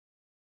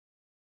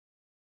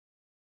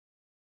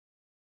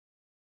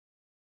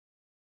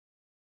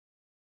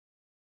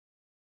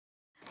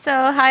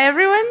So, hi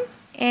everyone,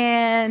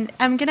 and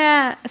I'm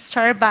gonna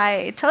start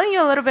by telling you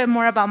a little bit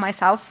more about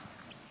myself.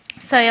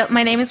 So,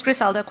 my name is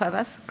Griselda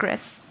Cuevas,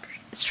 Gris,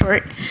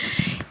 short,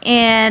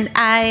 and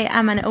I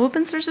am an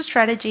open source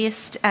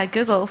strategist at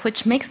Google,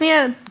 which makes me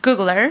a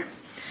Googler,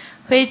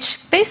 which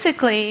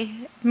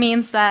basically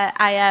means that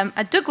I am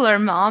a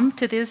Doogler mom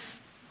to this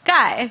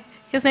guy.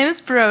 His name is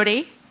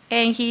Brody,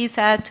 and he's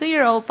a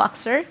 2-year-old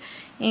boxer,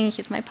 and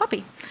he's my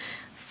puppy.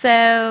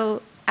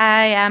 So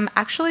I am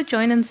actually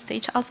joined on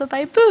stage also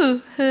by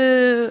Boo,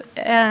 who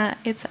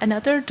is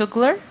another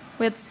Doogler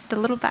with the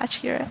little badge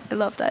here. I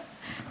love that.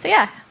 So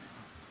yeah,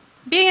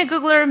 being a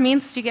Googler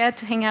means you get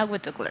to hang out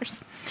with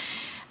Dooglers.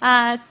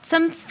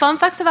 Some fun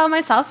facts about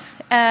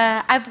myself.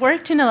 I've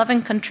worked in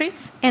 11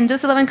 countries, and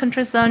those 11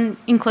 countries don't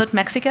include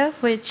Mexico,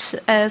 which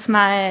is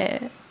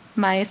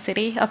my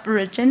city of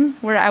origin,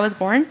 where I was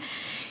born.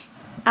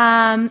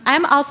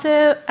 I'm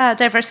also a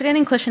diversity and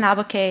inclusion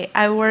advocate.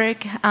 I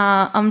work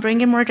on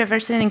bringing more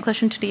diversity and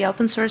inclusion to the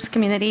open source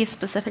community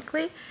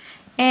specifically.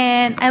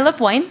 And I love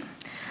wine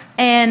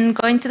and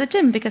going to the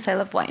gym because I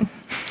love wine.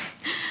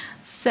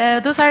 So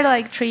those are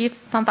like 3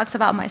 fun facts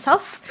about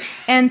myself.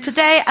 And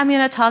today I'm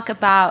going to talk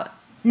about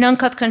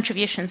non-code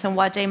contributions and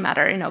why they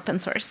matter in open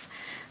source.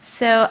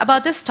 So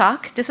about this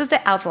talk, this is the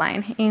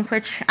outline in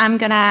which I'm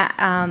going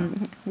to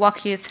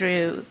walk you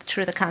through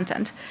the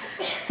content.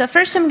 So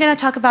first I'm going to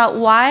talk about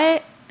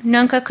why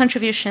non-code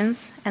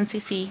contributions,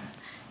 NCC,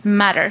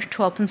 matter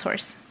to open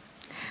source.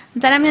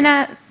 Then I'm going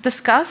to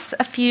discuss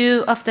a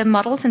few of the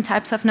models and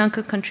types of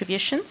non-code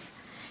contributions.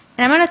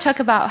 And I'm going to talk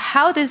about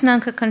how these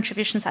non-code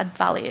contributions add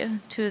value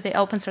to the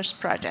open source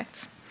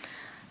projects.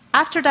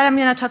 After that, I'm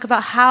going to talk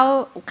about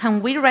how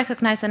can we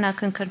recognize the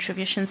non-code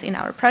contributions in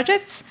our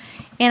projects,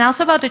 and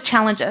also about the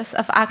challenges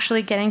of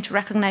actually getting to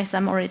recognize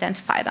them or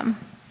identify them.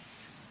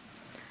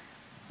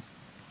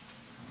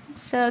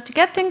 So to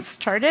get things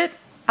started,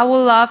 I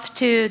would love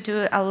to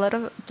do a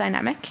little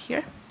dynamic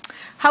here.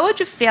 How would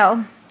you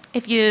feel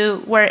if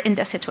you were in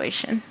this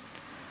situation?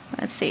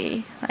 Let's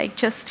see, like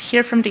just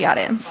hear from the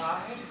audience.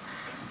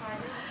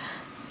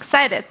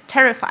 Excited,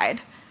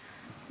 terrified.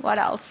 What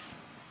else?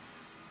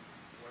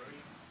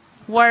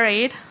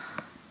 Worried.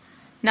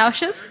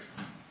 Nauseous?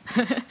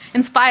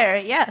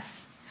 Inspired,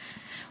 yes.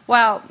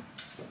 Well,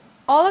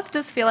 all of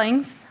those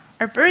feelings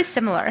are very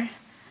similar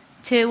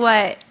to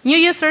what new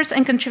users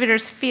and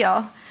contributors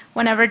feel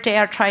whenever they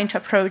are trying to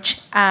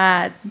approach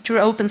your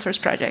open source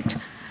project.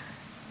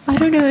 I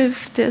don't know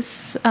if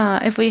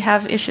if we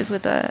have issues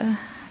with the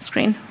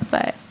screen,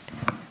 but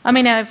let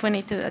me know if we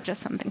need to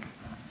adjust something.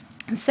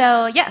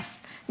 So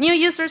yes, new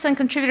users and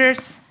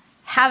contributors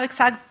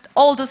have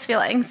all those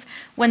feelings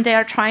when they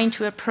are trying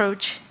to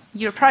approach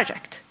your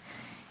project.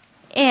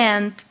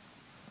 And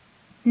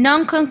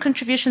non-code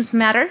contributions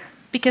matter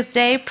because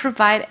they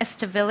provide a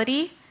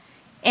stability,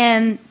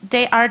 and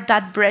they are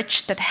that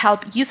bridge that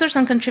help users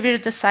and contributors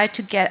decide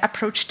to get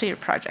approached to your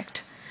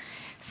project.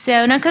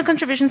 So non-code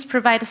contributions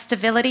provide a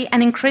stability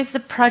and increase the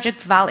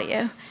project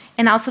value,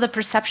 and also the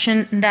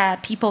perception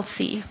that people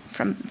see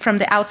from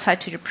the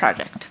outside to your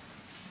project.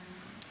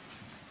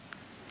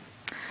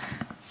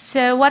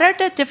 So what are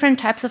the different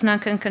types of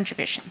non-code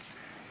contributions?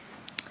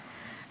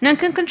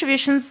 Non-code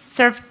contributions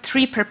serve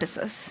 3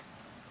 purposes.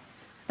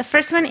 The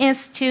first one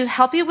is to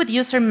help you with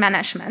user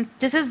management.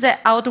 This is the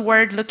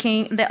outward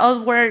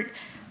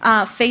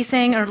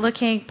facing or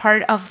looking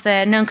part of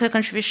the non-code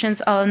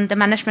contributions on the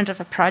management of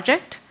a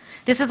project.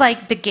 This is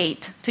like the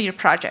gate to your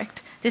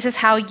project. This is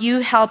how you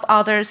help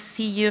others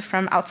see you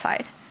from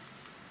outside.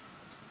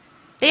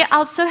 They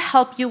also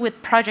help you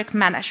with project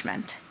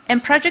management.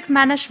 And project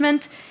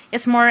management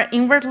is more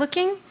inward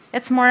looking.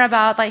 It's more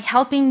about like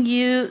helping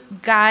you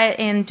guide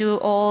and do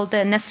all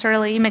the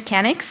necessary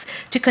mechanics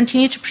to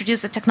continue to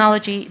produce the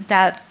technology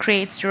that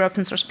creates your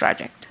open source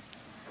project.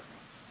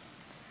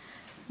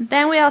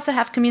 Then we also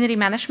have community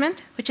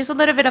management, which is a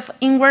little bit of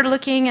inward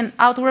looking and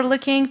outward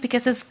looking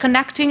because it's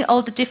connecting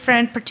all the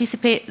different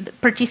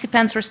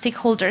participants or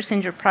stakeholders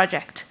in your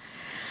project.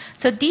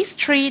 So these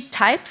 3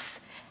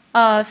 types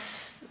of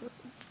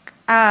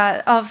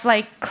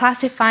like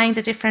classifying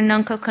the different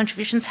non-code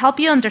contributions help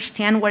you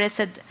understand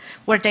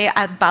where they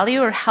add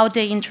value or how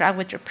they interact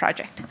with your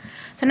project.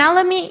 So now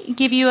let me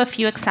give you a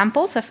few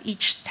examples of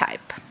each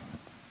type.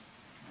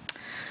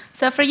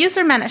 So for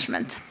user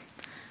management,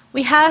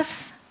 we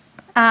have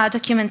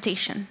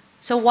documentation.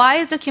 So why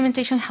is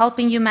documentation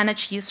helping you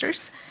manage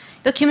users?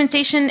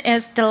 Documentation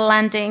is the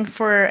landing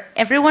for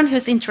everyone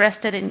who's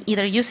interested in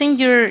either using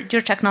your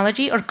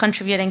technology or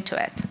contributing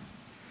to it.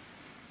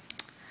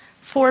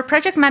 For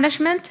project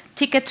management,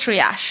 ticket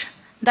triage.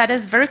 That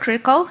is very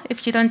critical.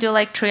 If you don't do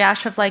like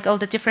triage of like all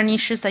the different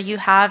issues that you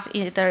have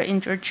either in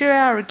your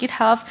Jira or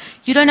GitHub,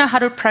 you don't know how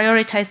to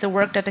prioritize the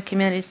work that the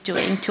community is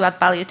doing to add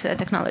value to the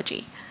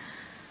technology.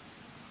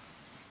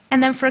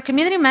 And then for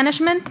community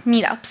management,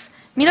 meetups.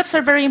 Meetups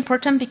are very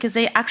important because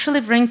they actually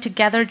bring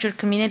together your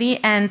community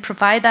and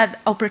provide that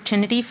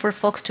opportunity for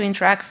folks to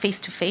interact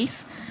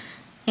face-to-face.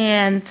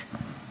 And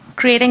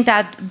creating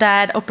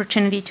that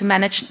opportunity to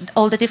manage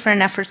all the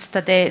different efforts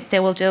that they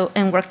will do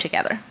and work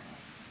together.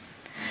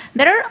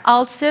 There are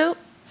also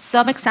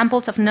some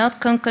examples of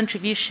non-code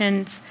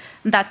contributions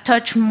that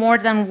touch more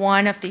than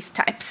one of these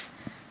types.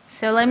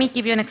 So let me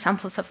give you an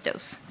examples of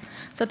those.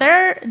 So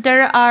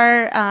there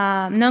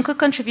are non-code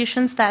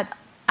contributions that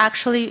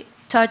actually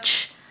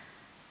touch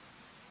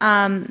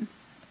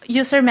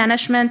user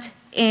management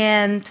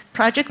and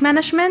project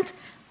management.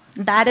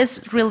 That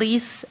is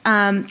release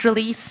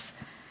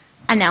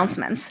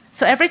announcements.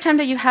 So every time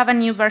that you have a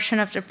new version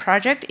of the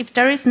project, if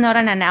there is not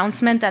an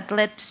announcement that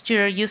lets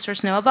your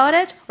users know about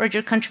it or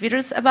your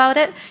contributors about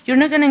it, you're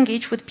not going to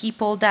engage with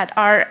people that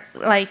are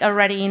like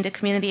already in the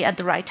community at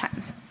the right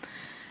times.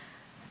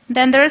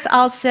 Then there's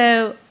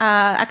also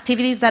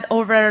activities that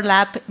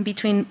overlap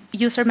between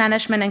user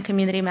management and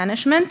community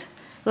management,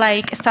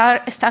 like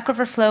Stack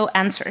Overflow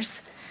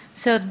answers.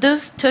 So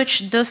those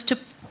touch those 2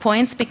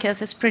 points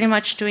because it's pretty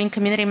much doing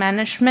community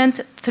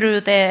management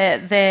through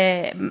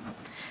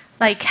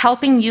like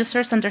helping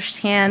users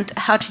understand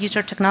how to use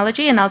your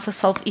technology and also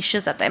solve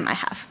issues that they might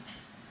have.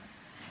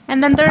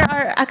 And then there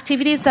are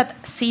activities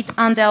that sit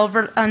on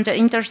the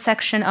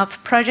intersection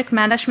of project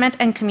management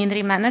and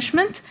community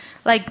management,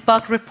 like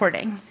bug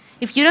reporting.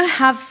 If you don't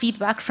have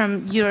feedback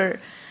from your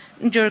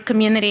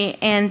community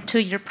and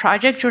to your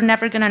project, you're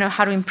never going to know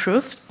how to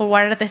improve or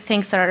what are the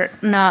things that are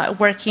not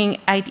working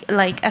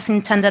like as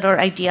intended or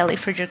ideally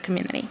for your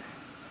community.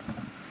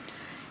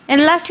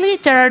 And lastly,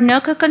 there are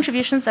no-code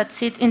contributions that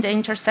sit in the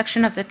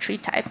intersection of the 3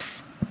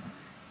 types.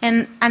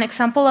 And an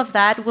example of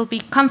that will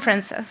be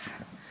conferences.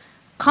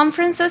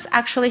 Conferences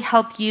actually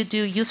help you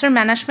do user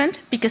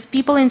management because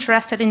people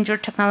interested in your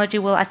technology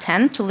will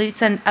attend to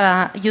listen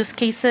use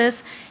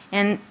cases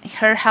and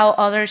hear how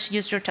others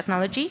use your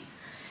technology.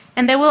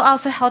 And they will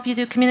also help you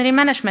do community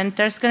management.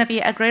 There's going to be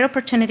a great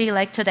opportunity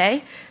like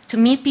today to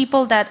meet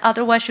people that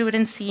otherwise you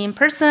wouldn't see in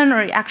person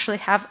or actually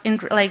have in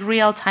like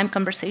real-time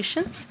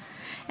conversations.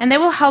 And they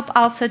will help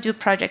also do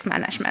project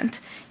management.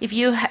 If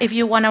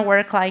you want to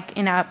work like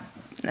in a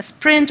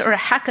sprint or a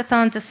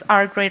hackathon, these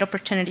are great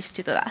opportunities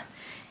to do that.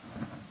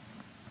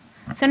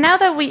 So now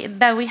that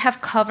we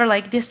have covered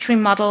like these 3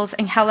 models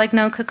and how like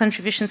no-code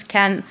contributions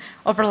can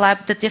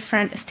overlap the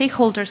different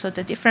stakeholders or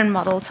the different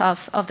models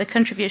of the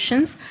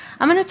contributions,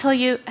 I'm going to tell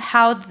you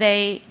how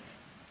they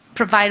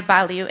provide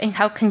value and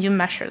how can you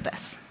measure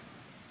this.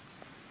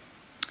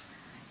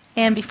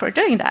 And before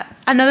doing that,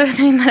 another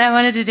thing that I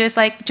wanted to do is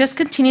like just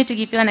continue to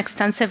give you an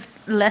extensive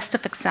list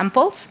of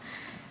examples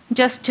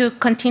just to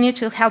continue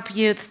to help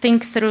you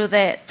think through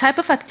the type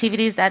of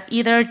activities that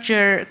either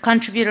your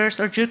contributors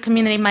or your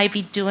community might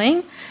be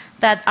doing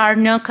that are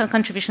no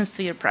contributions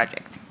to your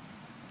project.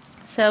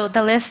 So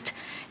the list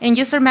in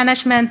user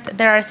management,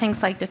 there are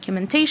things like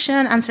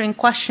documentation, answering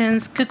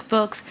questions,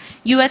 cookbooks,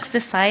 UX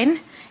design.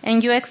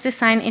 And UX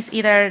design is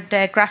either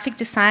the graphic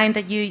design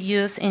that you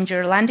use in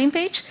your landing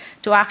page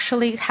to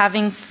actually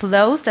having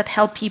flows that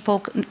help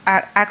people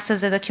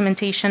access the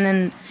documentation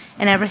and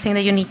everything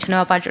that you need to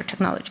know about your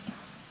technology.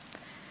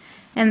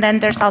 And then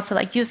there's also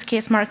like use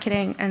case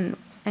marketing and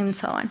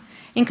so on.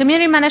 In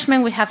community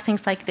management, we have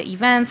things like the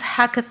events,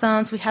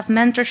 hackathons, we have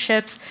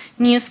mentorships,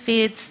 news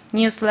feeds,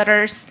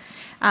 newsletters.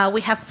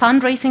 We have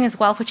fundraising as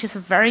well, which is a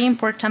very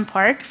important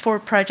part for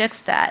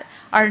projects that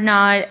are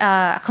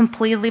not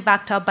completely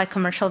backed up by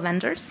commercial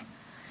vendors.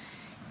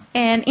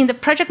 And in the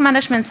project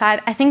management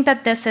side, I think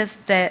that this is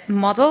the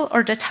model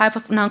or the type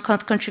of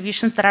non-code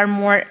contributions that are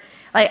more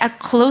are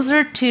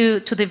closer to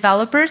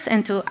developers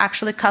and to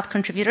actually code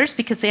contributors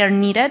because they are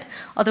needed.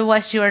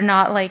 Otherwise, you are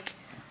not like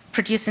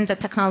producing the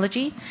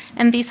technology.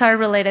 And these are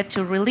related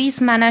to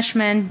release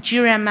management,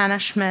 Jira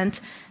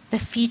management, the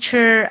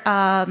feature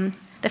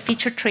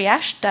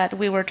triage that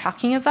we were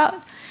talking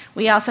about.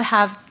 We also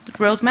have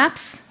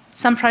roadmaps.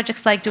 Some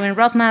projects like doing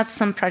roadmaps,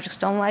 some projects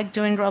don't like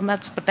doing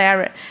roadmaps, but they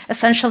are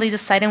essentially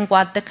deciding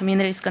what the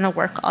community is going to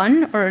work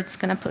on or it's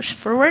going to push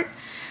forward.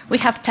 We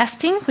have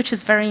testing, which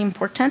is very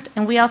important,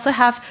 and we also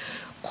have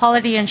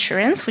quality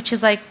assurance, which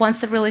is like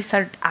once the release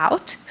are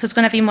out, who's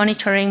going to be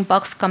monitoring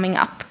bugs coming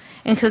up,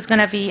 and who's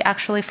going to be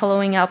actually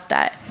following up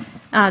that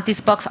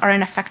these bugs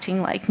aren't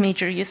affecting like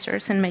major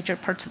users and major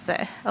parts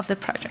of the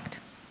project.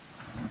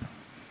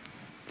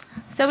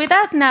 So with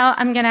that, now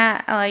I'm going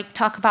to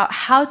talk about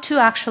how to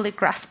actually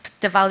grasp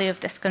the value of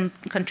these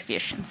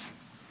contributions.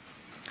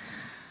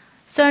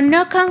 So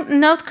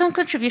node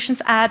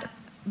contributions add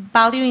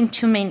value in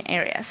 2 main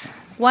areas.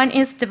 One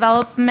is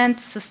development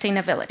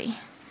sustainability.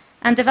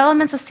 And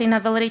development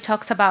sustainability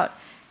talks about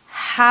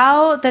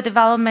how the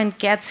development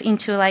gets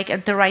into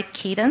like the right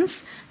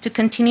cadence to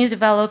continue to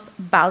develop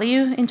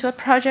value into a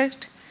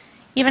project,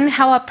 even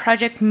how a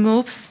project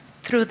moves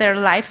through their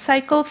life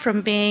cycle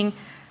from being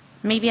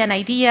maybe an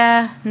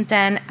idea,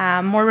 then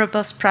a more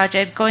robust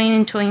project, going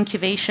into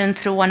incubation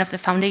through one of the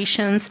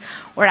foundations,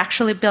 or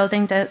actually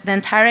building the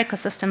entire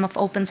ecosystem of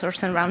open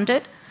source around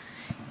it.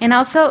 And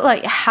also,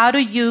 like, how do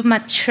you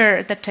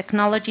mature the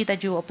technology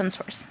that you open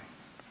source?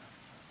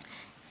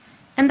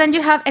 And then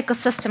you have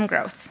ecosystem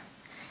growth.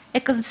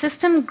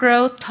 Ecosystem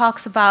growth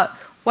talks about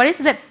what is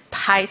the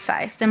pie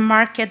size, the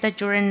market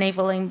that you're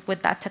enabling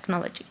with that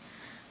technology.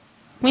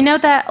 We know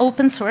that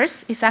open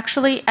source is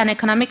actually an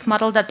economic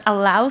model that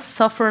allows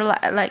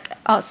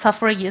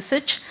software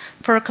usage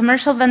for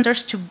commercial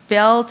vendors to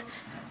build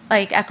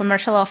like a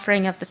commercial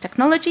offering of the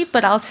technology,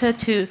 but also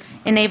to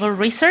enable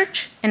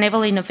research,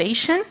 enable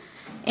innovation,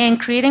 and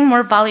creating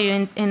more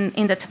value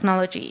in the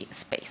technology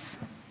space.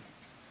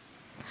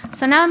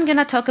 So now I'm going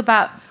to talk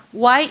about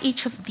why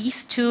each of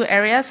these two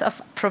areas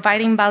of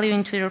providing value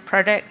into your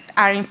product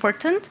are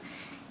important.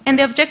 And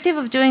the objective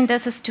of doing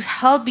this is to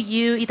help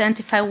you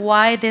identify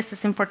why this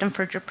is important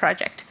for your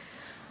project.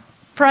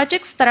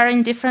 Projects that are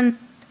in different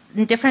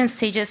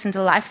stages in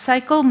the life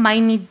cycle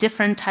might need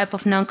different type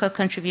of non-code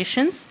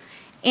contributions,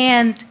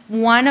 and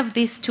one of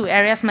these two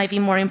areas might be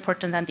more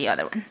important than the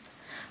other one.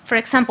 For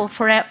example,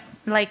 for a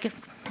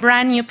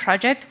brand new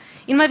project,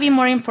 it might be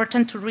more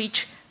important to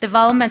reach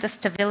development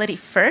stability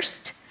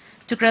first,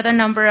 to grow the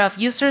number of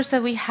users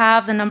that we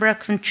have, the number of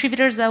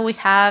contributors that we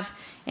have,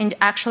 and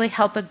actually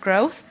help it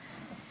growth.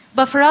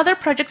 But for other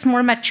projects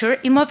more mature,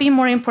 it might be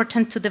more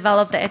important to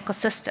develop the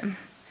ecosystem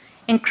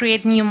and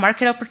create new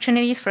market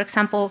opportunities. For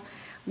example,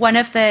 one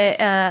of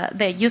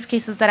the use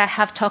cases that I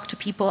have talked to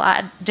people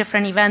at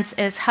different events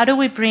is how do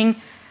we bring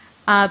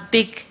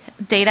big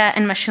data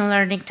and machine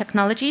learning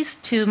technologies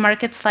to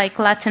markets like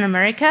Latin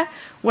America,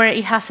 where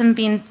it hasn't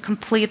been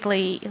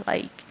completely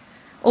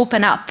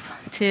open up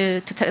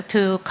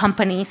to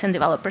companies and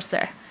developers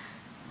there.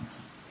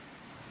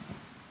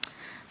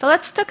 So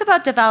let's talk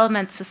about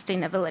development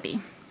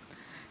sustainability.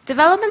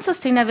 Development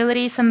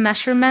sustainability is a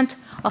measurement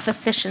of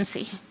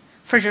efficiency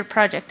for your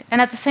project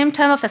and at the same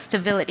time of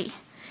stability.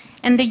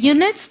 And the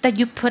units that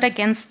you put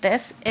against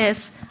this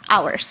is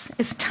hours,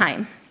 is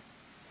time.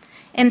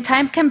 And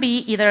time can be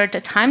either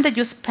the time that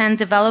you spend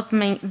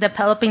developing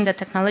the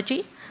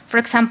technology. For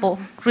example,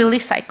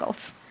 release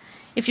cycles.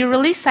 If your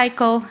release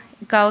cycle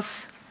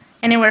goes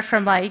anywhere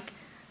from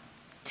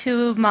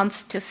 2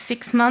 months to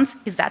 6 months,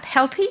 is that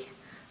healthy?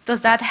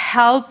 Does that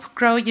help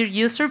grow your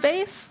user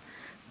base?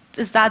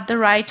 Is that the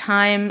right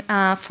time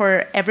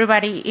for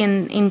everybody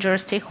in your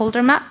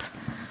stakeholder map?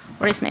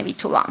 Or is maybe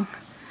too long?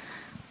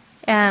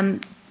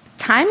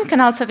 Time can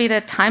also be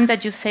the time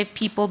that you save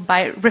people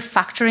by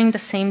refactoring the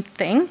same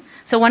thing.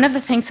 So one of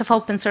the things of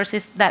open source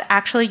is that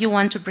actually you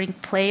want to bring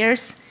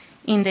players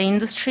in the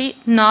industry,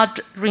 not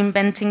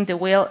reinventing the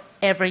wheel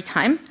every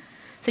time.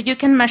 So you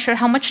can measure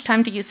how much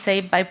time do you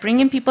save by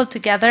bringing people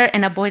together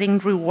and avoiding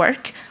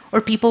rework,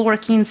 or people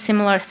working in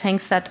similar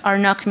things that are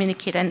not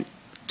communicating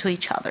to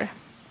each other.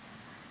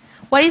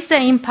 What is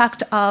the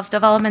impact of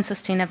development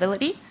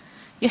sustainability?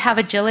 You have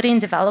agility in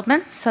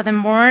development, so the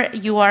more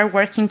you are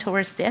working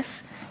towards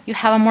this, you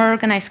have a more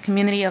organized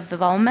community of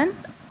development,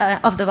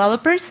 of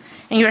developers,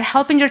 and you're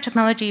helping your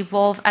technology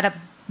evolve at a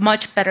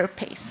much better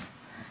pace.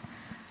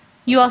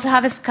 You also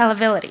have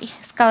scalability.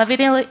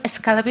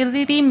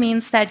 Scalability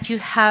means that you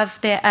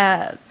have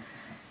the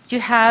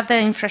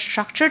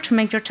infrastructure to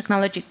make your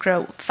technology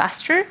grow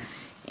faster,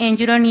 and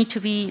you don't need to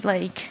be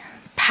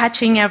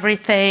patching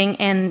everything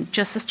and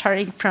just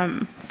starting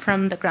from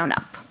the ground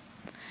up.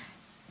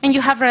 And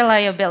you have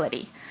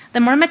reliability. The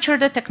more mature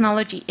the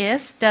technology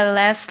is, the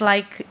less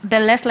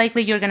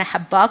likely you're going to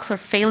have bugs or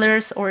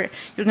failures, or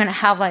you're going to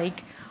have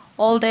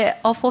all the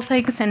awful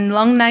things and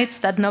long nights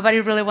that nobody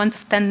really wants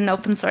to spend in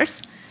open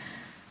source.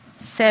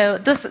 So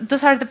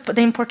those are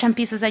the important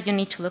pieces that you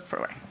need to look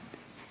for.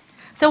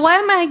 So why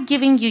am I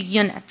giving you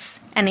units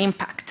and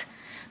impact?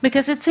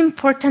 Because it's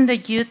important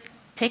that you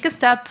take a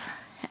step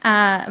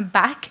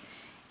back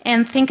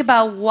and think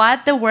about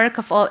what the work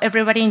of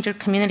everybody in your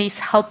community is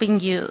helping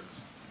you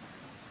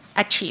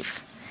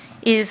achieve.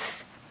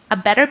 Is a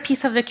better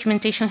piece of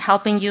documentation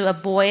helping you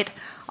avoid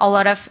a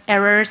lot of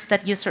errors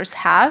that users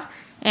have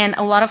and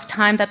a lot of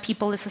time that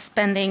people is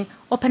spending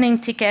opening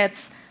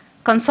tickets,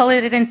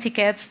 consolidating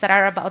tickets that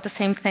are about the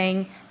same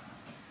thing.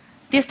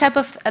 This type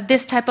of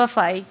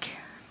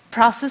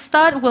process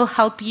thought will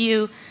help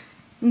you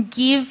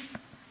give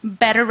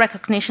better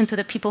recognition to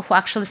the people who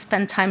actually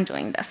spend time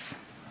doing this.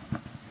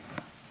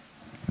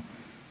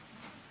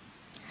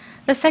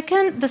 The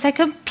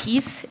second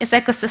piece is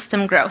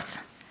ecosystem growth.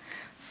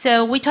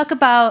 So we talk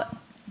about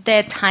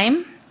the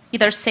time,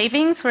 either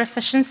savings or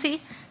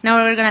efficiency.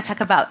 Now we're going to talk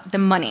about the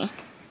money.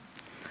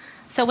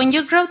 So when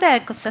you grow the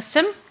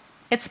ecosystem,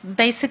 it's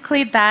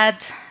basically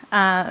that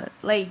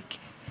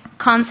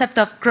concept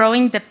of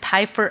growing the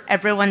pie for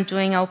everyone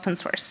doing open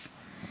source.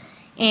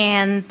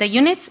 And the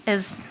units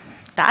is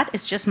that,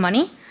 it's just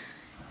money.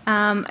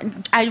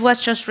 I was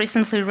just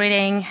recently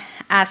reading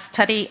a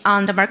study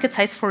on the market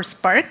size for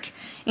Spark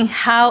and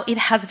how it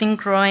has been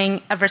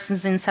growing ever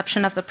since the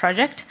inception of the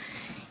project,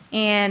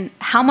 and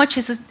how much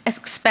is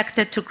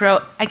expected to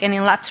grow, again,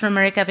 in Latin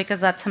America, because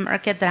that's a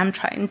market that I'm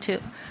trying to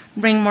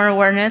bring more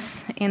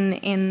awareness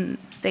in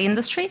the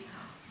industry.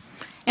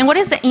 And what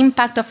is the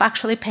impact of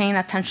actually paying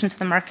attention to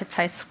the market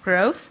size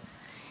growth?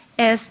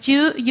 Is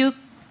you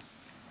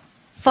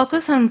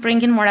focus on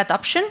bringing more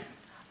adoption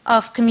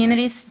of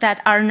communities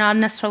that are not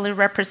necessarily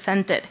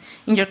represented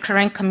in your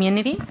current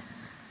community.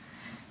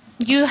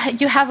 You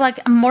have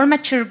a more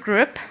mature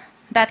group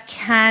that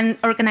can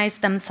organize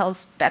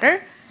themselves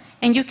better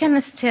and you can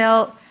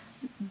still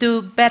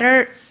do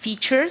better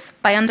features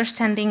by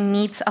understanding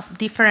needs of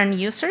different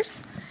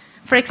users.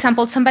 For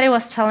example, somebody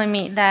was telling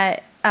me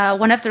that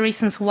one of the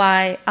reasons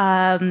why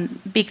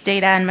big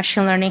data and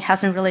machine learning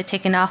hasn't really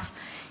taken off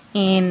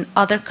in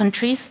other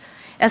countries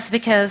is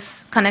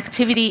because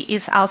connectivity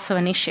is also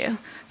an issue.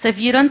 So if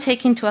you don't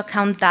take into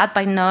account that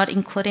by not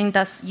including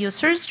those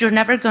users, you're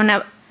never going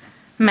to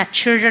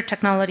mature your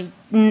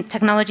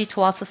technology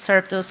to also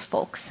serve those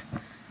folks.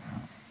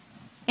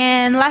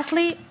 And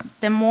lastly,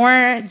 the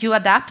more you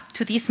adapt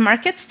to these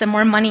markets, the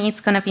more money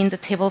it's going to be in the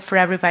table for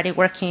everybody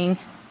working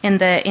in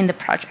the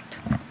project.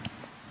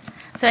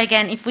 So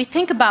again, if we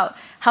think about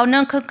how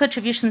non-code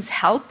contributions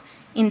help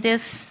in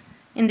this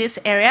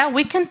area,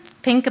 we can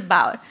think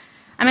about,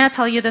 I'm going to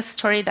tell you the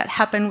story that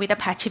happened with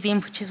Apache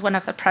Beam, which is one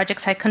of the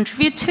projects I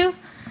contribute to.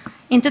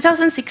 In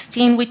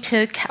 2016, we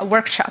took a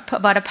workshop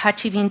about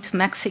Apache Beam to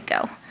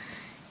Mexico.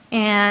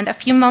 And a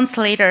few months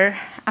later,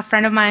 a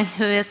friend of mine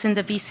who is in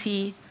the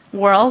VC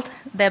world,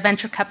 the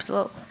venture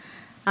capital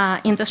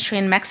industry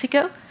in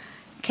Mexico,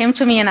 came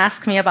to me and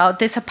asked me about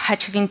this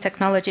Apache Beam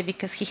technology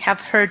because he had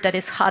heard that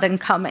it's hot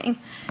and coming.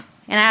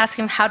 And I asked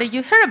him, how did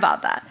you hear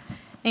about that?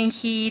 And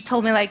he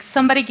told me, like,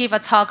 somebody gave a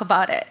talk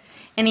about it.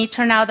 And it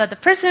turned out that the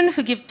person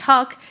who gave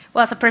talk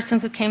was a person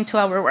who came to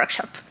our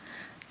workshop.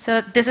 So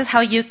this is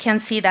how you can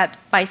see that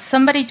by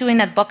somebody doing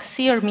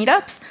advocacy or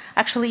meetups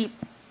actually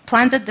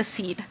planted the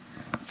seed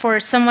for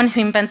someone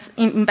who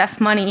invests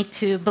money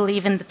to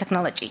believe in the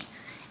technology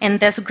and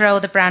thus grow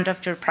the brand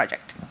of your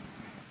project.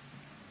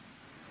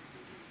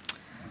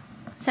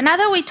 So now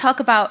that we talk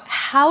about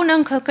how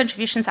non-code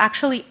contributions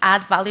actually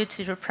add value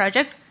to your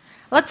project,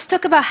 let's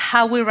talk about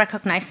how we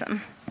recognize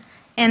them.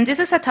 And this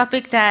is a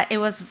topic that it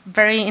was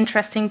very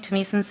interesting to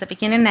me since the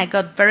beginning. I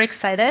got very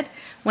excited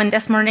when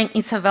this morning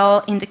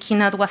Isabel in the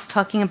keynote was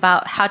talking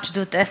about how to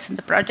do this in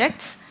the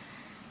projects.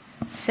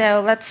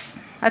 So let's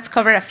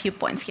cover a few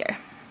points here.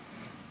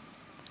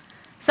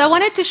 So I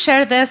wanted to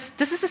share this.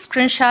 This is a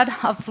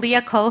screenshot of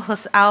Leah Cole,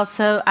 who's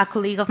also a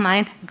colleague of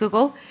mine,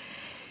 Google.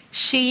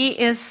 She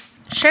is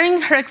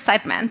sharing her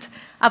excitement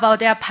about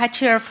the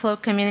Apache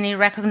Airflow community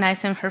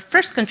recognizing her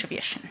first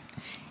contribution.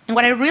 And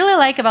what I really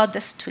like about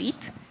this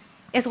tweet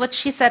is what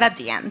she said at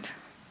the end.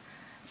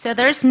 So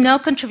there is no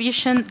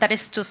contribution that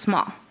is too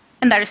small,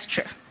 and that is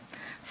true.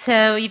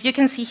 So if you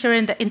can see here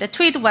in the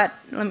tweet, let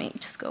me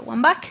just go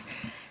one back.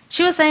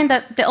 She was saying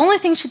that the only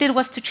thing she did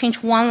was to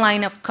change one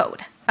line of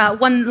code,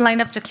 one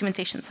line of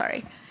documentation,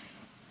 sorry.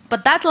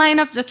 But that line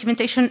of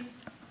documentation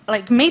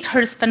made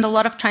her spend a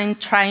lot of time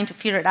trying to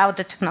figure out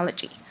the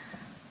technology.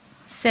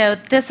 So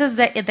this is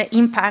the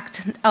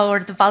impact or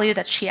the value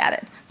that she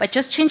added. By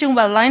just changing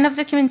one line of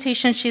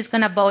documentation, she's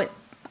going to avoid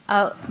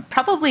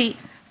probably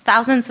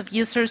thousands of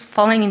users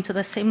falling into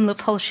the same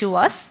loophole she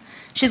was.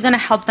 She's going to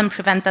help them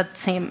prevent that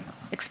same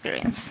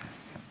experience.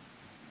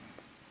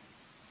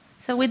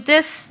 So with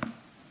this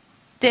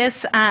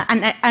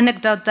an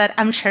anecdote that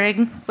I'm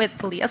sharing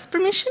with Leah's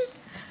permission,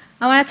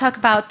 I want to talk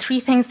about 3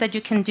 things that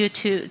you can do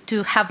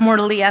to have more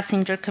Leahs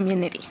in your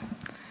community.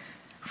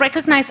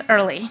 Recognize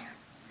early.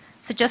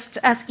 So just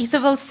as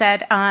Isabel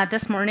said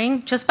this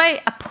morning, just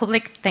by a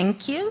public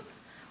thank you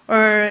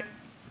or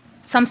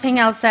something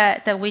else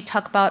that we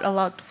talk about a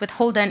lot with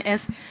Holden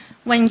is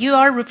when you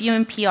are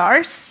reviewing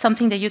PRs,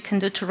 something that you can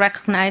do to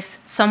recognize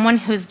someone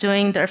who's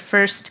doing their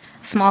first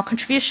small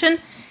contribution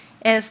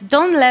is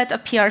don't let a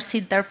PR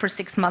sit there for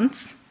 6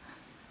 months.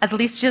 At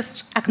least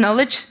just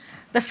acknowledge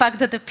the fact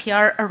that the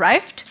PR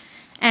arrived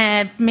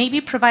and maybe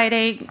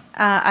providing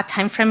a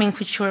time frame in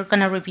which you're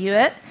going to review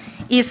it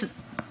is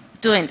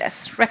doing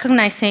this,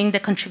 recognizing the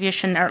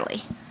contribution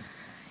early.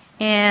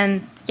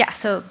 And yeah,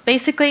 so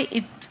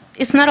basically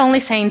it's not only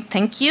saying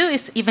thank you,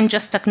 it's even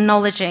just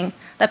acknowledging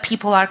that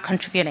people are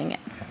contributing it.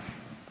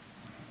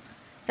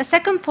 The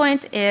second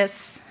point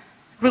is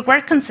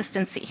reward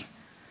consistency.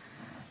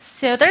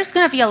 So there's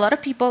going to be a lot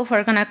of people who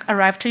are going to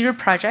arrive to your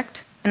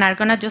project and are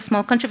going to do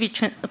small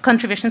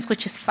contributions,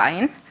 which is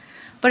fine.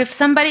 But if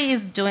somebody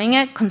is doing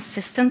it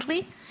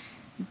consistently,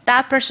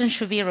 that person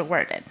should be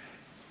rewarded.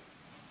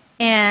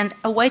 And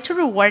a way to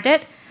reward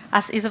it,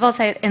 as Isabel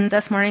said in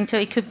this morning too,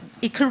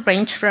 it could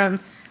range from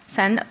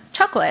send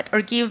chocolate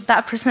or give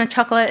that person a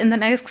chocolate in the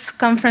next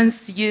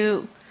conference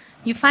you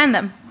find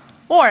them,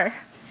 or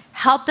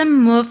help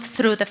them move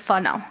through the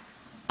funnel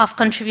of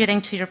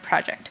contributing to your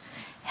project.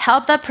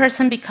 Help that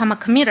person become a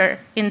committer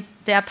in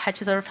the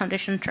Apache Zero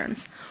Foundation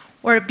terms,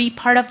 or be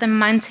part of the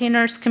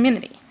maintainers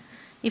community.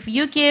 If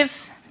you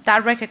give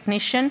that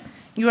recognition,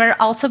 you are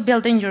also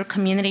building your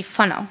community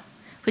funnel,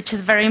 which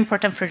is very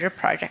important for your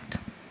project.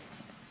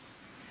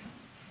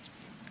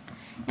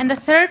 And the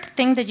third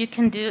thing that you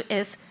can do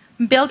is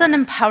build and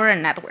empower a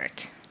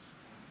network.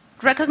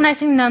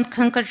 Recognizing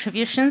non-code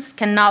contributions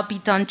cannot be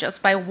done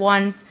just by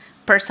one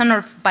person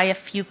or by a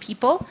few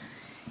people.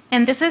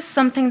 And this is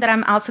something that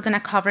I'm also going to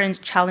cover in the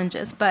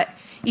challenges. But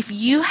if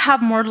you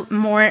have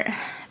more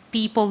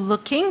people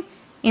looking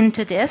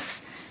into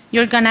this,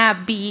 you're going to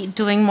be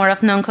doing more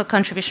of non-code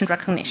contribution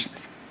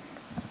recognitions.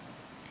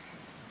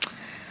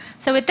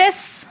 So with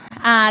this,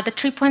 The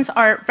 3 points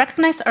are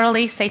recognize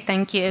early, say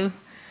thank you,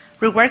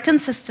 reward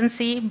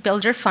consistency,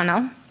 build your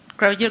funnel,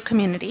 grow your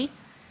community,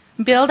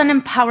 build and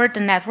empower the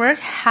network,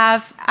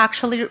 have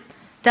actually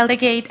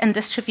delegate and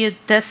distribute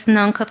this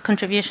non-code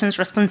contributions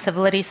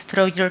responsibilities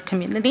through your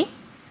community,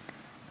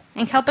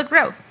 and help it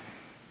grow.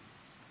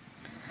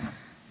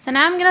 So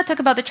now I'm going to talk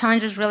about the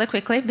challenges really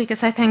quickly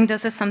because I think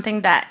this is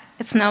something that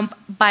it's known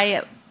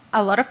by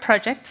a lot of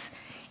projects.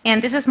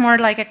 And this is more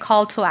like a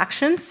call to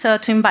action. So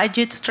to invite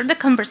you to start the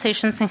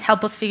conversations and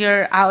help us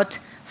figure out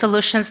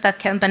solutions that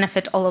can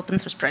benefit all open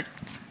source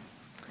projects.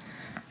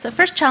 So the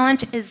first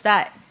challenge is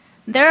that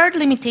there are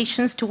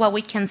limitations to what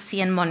we can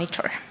see and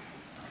monitor.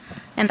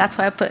 And that's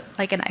why I put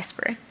like an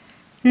iceberg.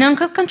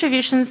 Non-code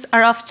contributions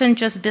are often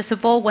just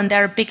visible when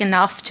they're big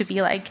enough to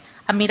be like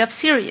a meetup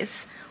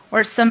series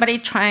or somebody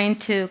trying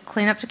to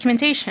clean up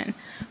documentation.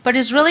 But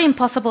it's really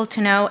impossible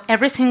to know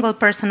every single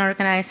person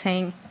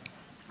organizing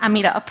a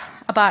meetup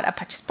about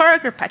Apache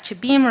Spark or Apache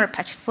Beam or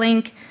Apache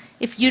Flink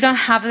if you don't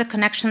have the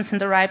connections and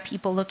the right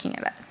people looking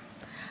at it.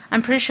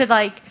 I'm pretty sure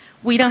like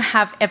we don't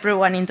have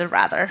everyone in the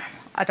radar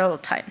at all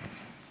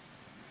times.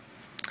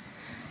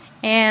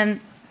 And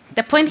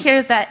the point here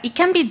is that it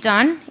can be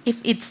done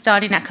if it's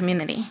done in a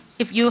community.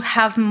 If you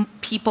have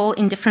people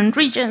in different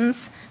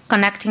regions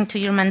connecting to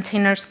your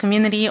maintainers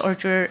community or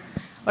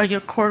your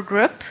core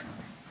group,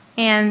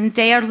 and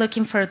they are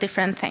looking for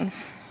different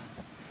things.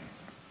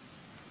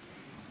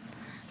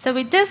 So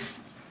with this,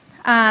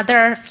 there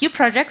are a few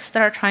projects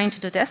that are trying to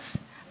do this.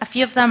 A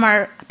few of them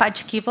are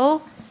Apache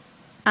Kibble,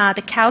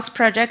 the Cows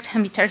Project,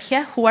 and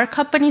Vitergia, who are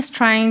companies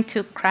trying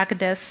to crack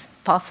this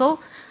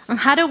puzzle. And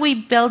how do we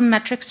build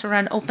metrics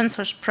around open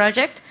source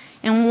project?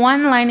 And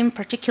one line in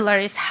particular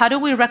is how do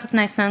we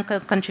recognize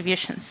non-code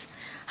contributions?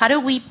 How do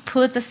we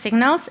put the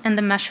signals and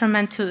the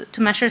measurement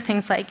to measure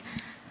things like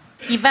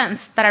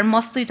events that are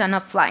mostly done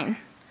offline,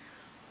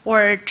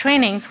 or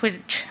trainings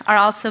which are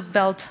also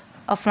built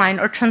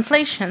offline, or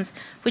translations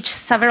which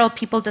several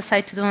people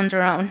decide to do on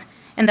their own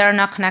and that are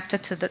not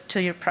connected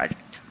to your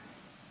project.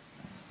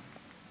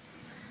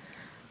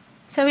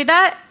 So with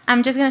that,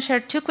 I'm just going to share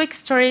 2 quick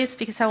stories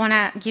because I want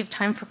to give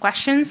time for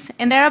questions,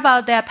 and they're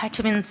about the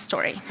Apache Beam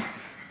story.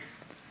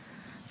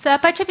 So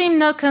Apache Beam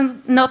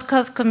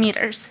node-code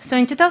committers. So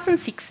in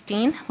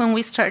 2016, when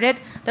we started,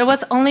 there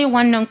was only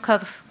one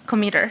node-code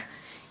committer,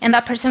 and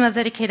that person was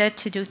dedicated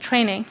to do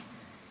training.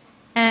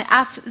 And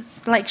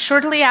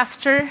shortly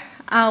after,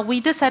 we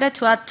decided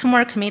to add 2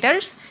 more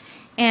committers,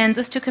 and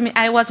those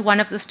I was one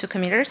of those 2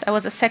 committers. I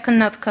was the second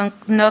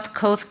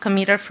node-code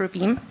committer for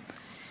Beam.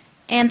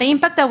 And the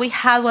impact that we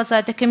had was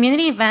that the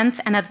community events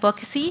and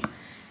advocacy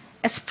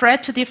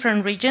spread to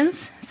different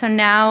regions. So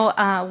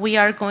now we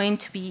are going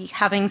to be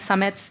having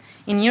summits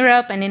in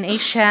Europe and in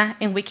Asia,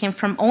 and we came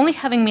from only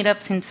having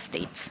meetups in the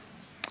States.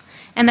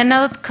 And the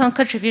node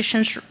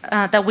contributions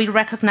that we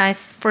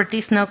recognized for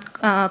these node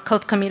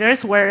code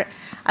committers were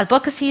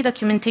advocacy,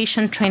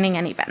 documentation, training,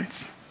 and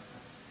events.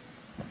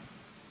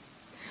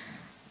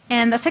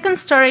 And the second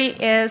story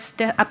is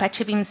the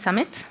Apache Beam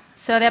Summit.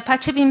 So the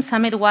Apache Beam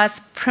Summit was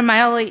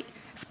primarily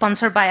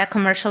sponsored by a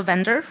commercial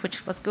vendor,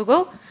 which was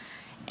Google.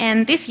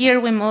 And this year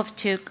we moved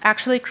to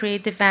actually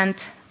create the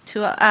event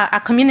to a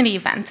community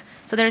event.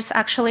 So there's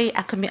actually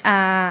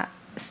a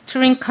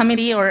steering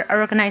committee or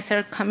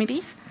organizer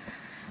committees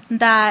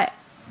that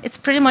it's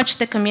pretty much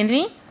the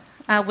community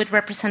with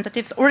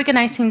representatives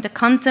organizing the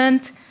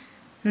content,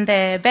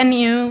 the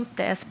venue,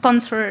 the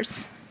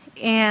sponsors.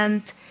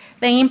 And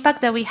the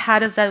impact that we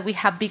had is that we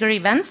have bigger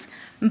events,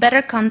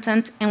 better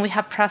content, and we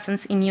have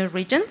presence in new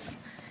regions.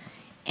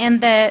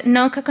 And the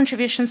non-code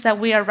contributions that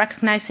we are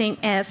recognizing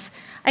is,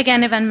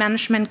 again, event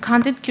management,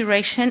 content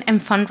curation, and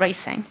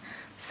fundraising.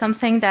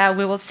 Something that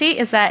we will see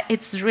is that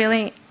it's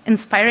really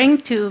inspiring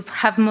to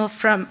have moved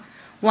from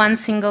one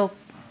single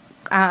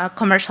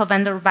commercial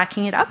vendor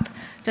backing it up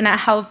to now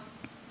have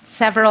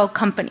several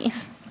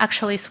companies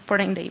actually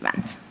supporting the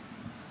event.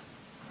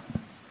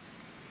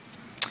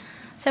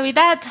 So with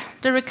that,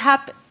 the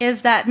recap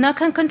is that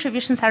non-code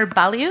contributions are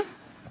value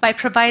by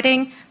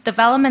providing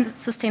development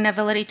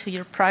sustainability to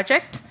your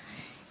project,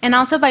 and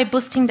also by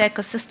boosting the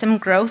ecosystem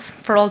growth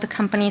for all the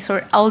companies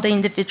or all the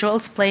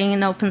individuals playing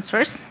in open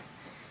source.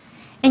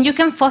 And you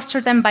can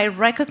foster them by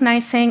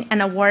recognizing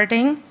and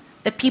awarding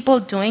the people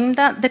doing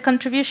the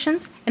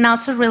contributions, and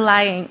also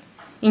relying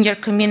in your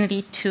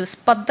community to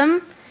spot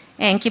them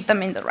and keep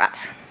them in the radar.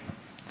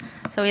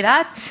 So with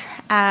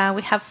that,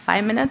 we have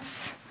 5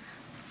 minutes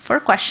for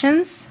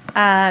questions.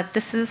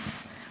 This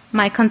is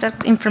my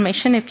contact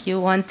information if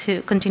you want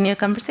to continue a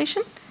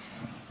conversation.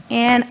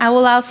 And I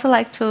would also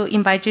like to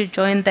invite you to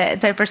join the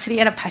diversity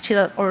at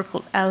apache.org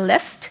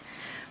list,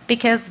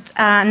 because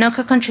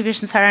no-code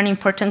contributions are an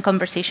important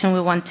conversation we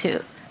want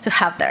to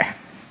have there.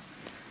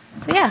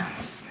 So yeah,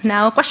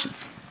 now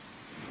questions.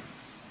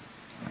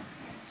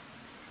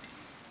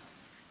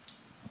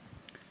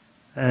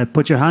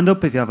 Put your hand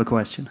up if you have a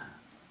question.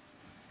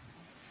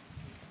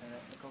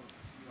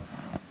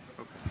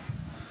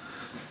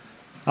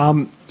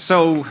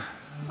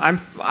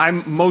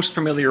 I'm most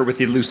familiar with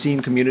the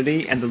Lucene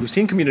community, and the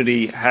Lucene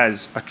community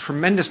has a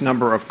tremendous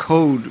number of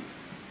code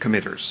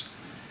committers,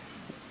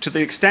 to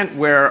the extent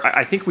where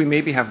I think we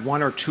maybe have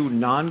 1 or 2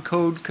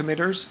 non-code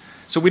committers.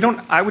 So we don't,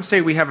 I would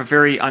say we have a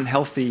very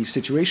unhealthy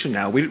situation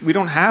now. We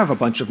don't have a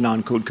bunch of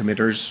non-code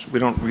committers. We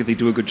don't really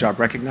do a good job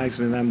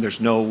recognizing them. There's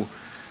no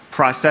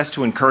process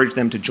to encourage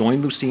them to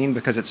join Lucene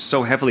because it's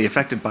so heavily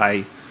affected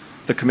by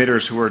the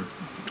committers who are,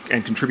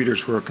 and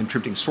contributors who are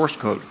contributing source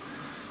code.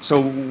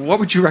 So what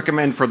would you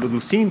recommend for the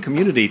Lucene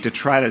community to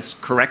try to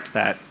correct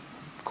that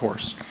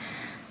course?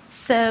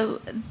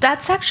 So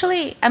that's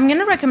actually, I'm going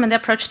to recommend the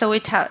approach that we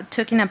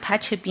took in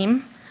Apache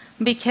Beam,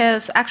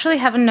 because actually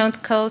having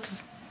no-code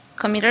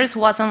committers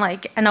wasn't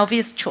like an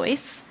obvious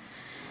choice.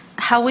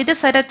 How we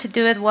decided to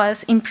do it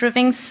was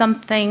improving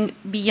something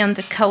beyond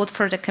the code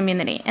for the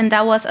community, and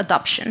that was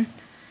adoption.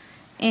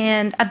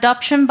 And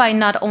adoption by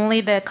not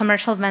only the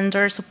commercial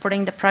vendors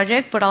supporting the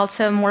project, but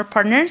also more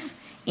partners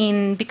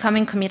in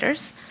becoming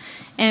committers.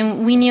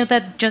 And we knew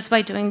that just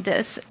by doing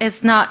this,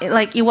 it's not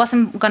like it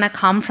wasn't going to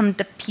come from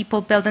the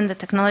people building the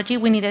technology.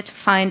 We needed to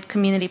find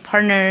community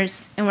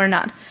partners, and we're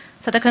not.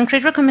 So the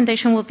concrete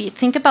recommendation will be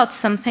think about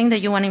something that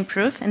you want to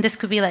improve, and this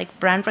could be like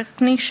brand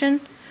recognition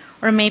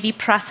or maybe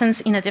presence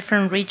in a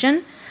different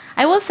region.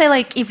 I will say,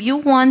 like, if you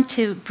want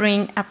to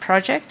bring a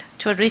project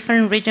to a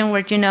different region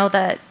where you know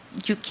that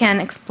you can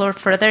explore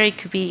further, it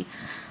could be,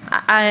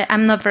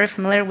 I'm not very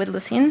familiar with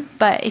Lucene,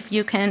 but if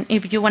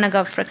you want to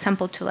go, for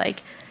example, to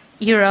like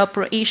Europe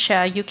or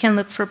Asia, you can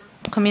look for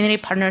community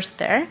partners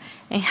there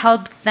and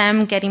help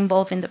them get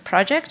involved in the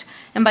project.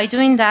 And by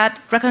doing that,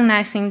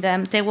 recognizing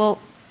them, they will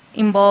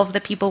involve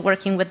the people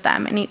working with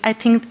them. And I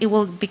think it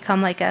will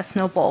become like a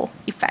snowball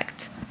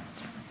effect.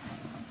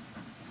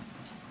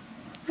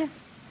 Yeah.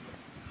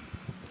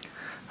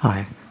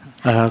 Hi.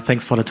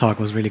 Thanks for the talk.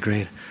 It was really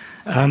great.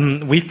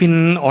 We've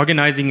been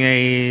organizing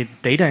a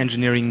data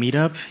engineering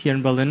meetup here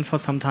in Berlin for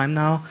some time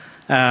now.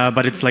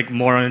 But it's like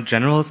more on a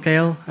general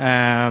scale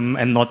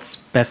and not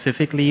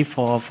specifically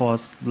for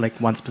like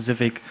one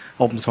specific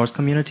open source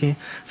community.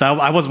 So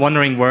I was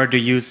wondering, where do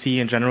you see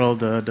in general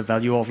the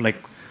value of like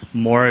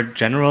more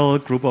general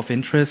group of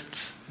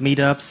interests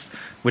meetups,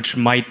 which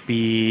might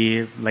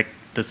be like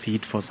the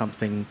seed for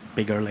something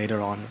bigger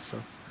later on? So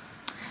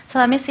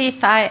let me see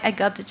if I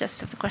got the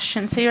gist of the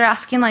question. So you're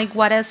asking like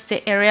what is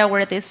the area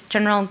where these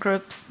general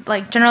groups,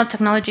 like general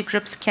technology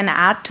groups, can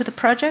add to the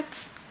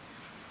projects?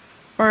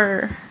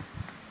 Or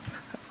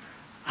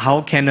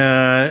how can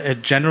a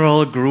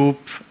general group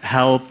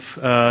help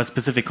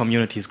specific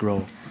communities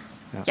grow?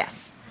 Yeah.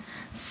 Yes.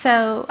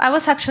 So I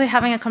was actually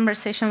having a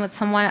conversation with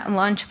someone at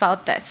lunch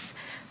about this.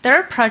 There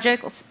are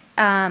projects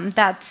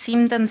that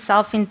see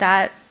themselves in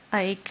that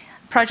like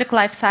project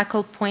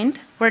lifecycle point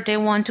where they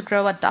want to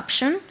grow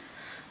adoption.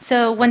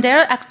 So when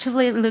they're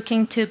actively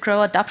looking to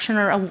grow adoption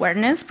or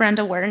awareness, brand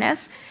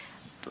awareness,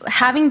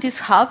 having these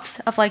hubs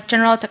of like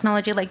general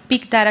technology, like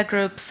big data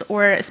groups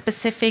or a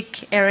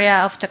specific area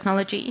of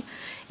technology,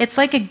 it's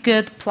like a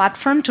good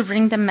platform to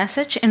bring the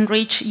message and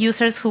reach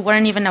users who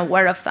weren't even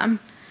aware of them.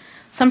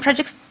 Some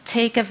projects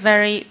take a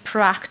very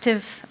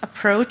proactive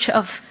approach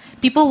of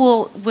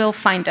people will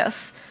find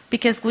us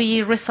because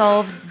we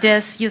resolve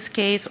this use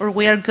case or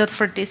we are good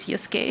for this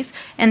use case,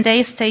 and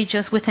they stay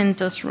just within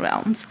those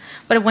realms.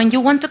 But when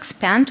you want to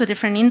expand to a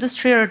different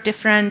industry or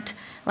different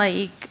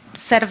like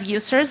set of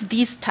users,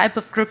 these type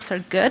of groups are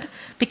good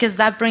because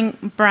that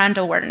bring brand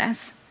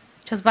awareness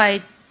just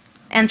by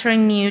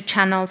entering new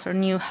channels or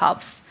new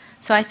hubs.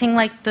 So I think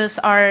like those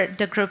are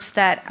the groups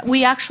that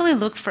we actually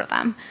look for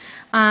them.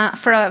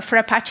 For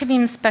Apache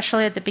Beam,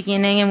 especially at the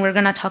beginning, and we're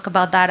going to talk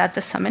about that at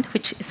the summit,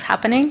 which is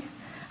happening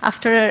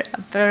after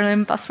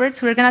Berlin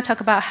Buzzwords. We're going to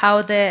talk about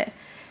how the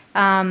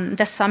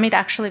summit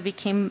actually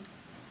became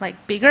like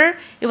bigger.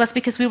 It was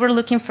because we were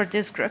looking for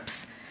these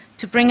groups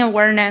to bring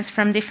awareness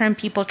from different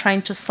people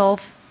trying to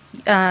solve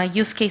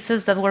use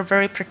cases that were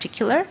very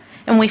particular,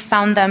 and we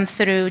found them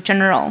through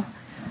general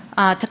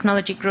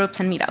technology groups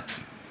and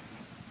meetups.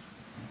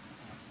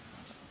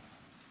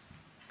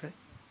 Okay.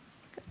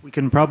 We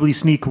can probably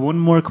sneak one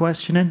more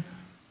question in.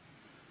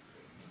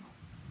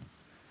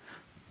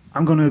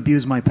 I'm going to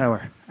abuse my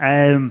power.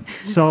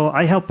 So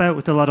I help out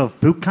with a lot of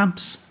boot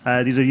camps.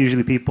 These are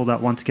usually people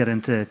that want to get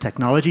into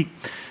technology.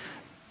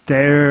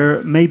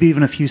 They're maybe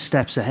even a few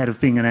steps ahead of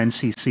being an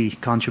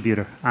NCC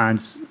contributor.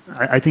 And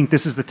I think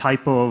this is the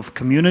type of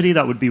community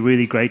that would be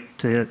really great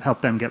to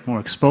help them get more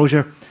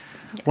exposure.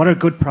 Yeah. What are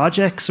good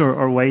projects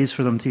or ways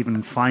for them to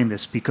even find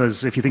this?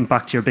 Because if you think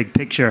back to your big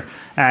picture,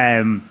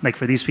 like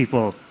for these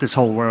people, this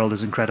whole world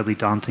is incredibly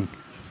daunting.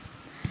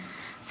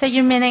 So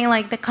you're meaning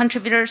like the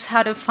contributors,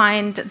 how to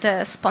find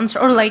the sponsor,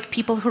 or like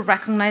people who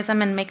recognize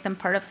them and make them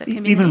part of the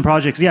community? Even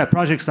projects, yeah,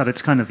 projects that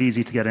it's kind of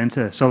easy to get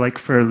into. So like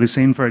for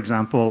Lucene, for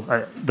example,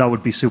 that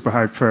would be super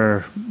hard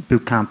for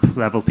bootcamp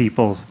level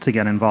people to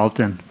get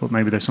involved in, but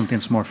maybe there's something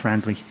that's more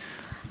friendly.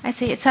 I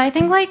see. So I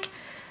think like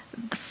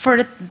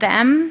for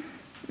them,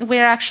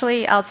 we're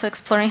actually also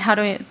exploring how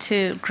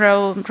to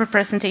grow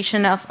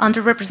representation of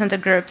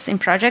underrepresented groups in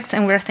projects,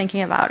 and we're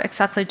thinking about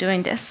exactly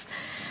doing this.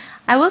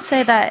 I will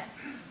say that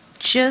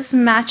just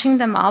matching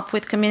them up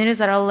with communities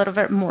that are a little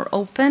bit more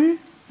open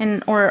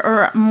and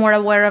or more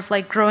aware of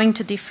like growing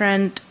to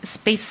different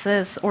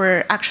spaces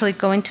or actually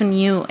going to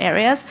new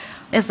areas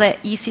is the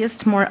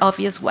easiest, more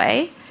obvious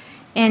way.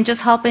 And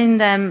just helping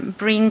them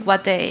bring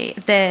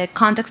the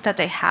context that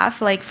they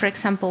have. Like, for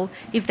example,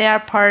 if they are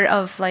part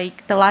of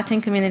like the Latin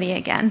community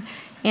again,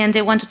 and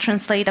they want to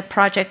translate a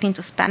project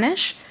into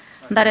Spanish,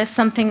 that is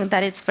something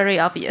that is very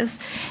obvious.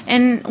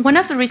 And one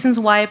of the reasons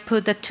why I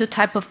put the two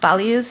type of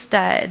values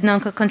that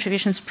non-code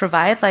contributions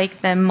provide,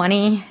 like the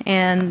money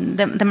and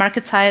the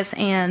market size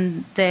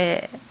and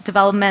the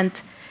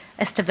development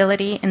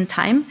stability and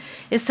time,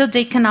 is so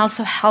they can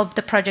also help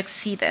the project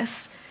see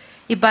this.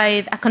 If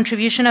by a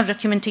contribution of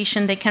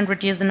documentation, they can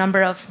reduce the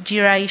number of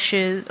JIRA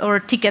issues or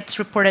tickets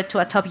reported to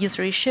a top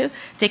user issue,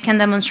 they can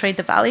demonstrate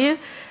the value.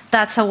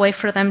 That's a way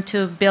for them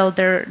to build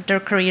their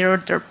career or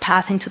their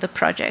path into the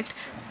project.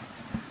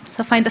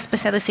 So find the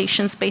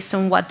specializations based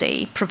on what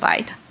they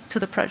provide to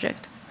the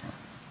project.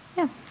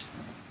 Yeah.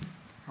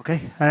 Okay,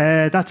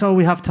 that's all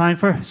we have time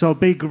for. So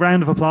big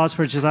round of applause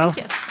for Giselle.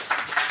 Thank you.